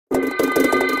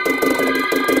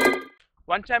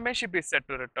One Championship is set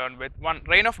to return with one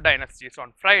Reign of Dynasties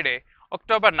on Friday,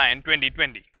 October 9,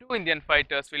 2020. Two Indian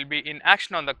fighters will be in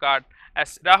action on the card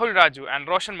as Rahul Raju and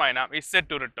Roshan Mainam is set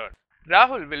to return.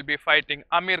 Rahul will be fighting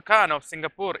Amir Khan of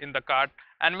Singapore in the card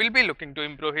and will be looking to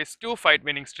improve his two-fight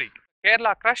winning streak.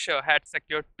 Kerala Crusher had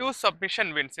secured two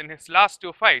submission wins in his last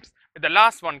two fights, with the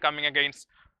last one coming against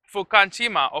Furqan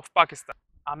Cheema of Pakistan.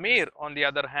 Amir, on the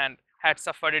other hand, had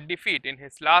suffered a defeat in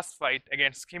his last fight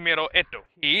against Kimihiro Eto.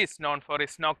 He is known for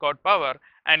his knockout power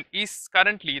and is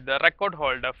currently the record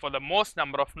holder for the most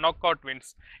number of knockout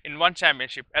wins in one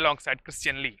championship alongside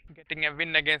Christian Lee. Getting a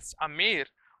win against Amir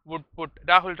would put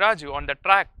Rahul Raju on the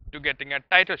track to getting a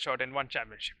title shot in one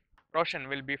championship. Roshan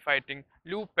will be fighting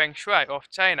Liu Peng Shuai of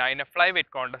China in a flyweight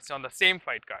contest on the same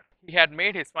fight card. He had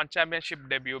made his one championship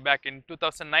debut back in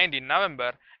 2019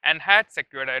 November and had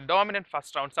secured a dominant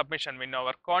first round submission win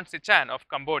over Khon Sichan of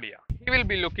Cambodia. He will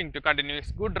be looking to continue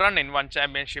his good run in one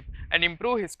championship and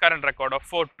improve his current record of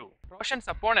 4-2. Roshan's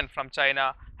opponent from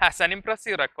China has an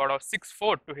impressive record of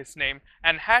 6-4 to his name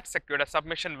and had secured a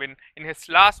submission win in his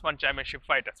last one championship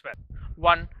fight as well.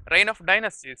 One Reign of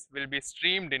Dynasties will be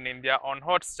streamed in India on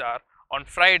Hotstar on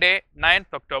Friday,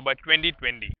 9th October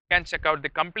 2020. You can check out the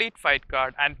complete fight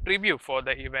card and preview for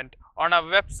the event on our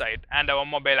website and our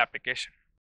mobile application.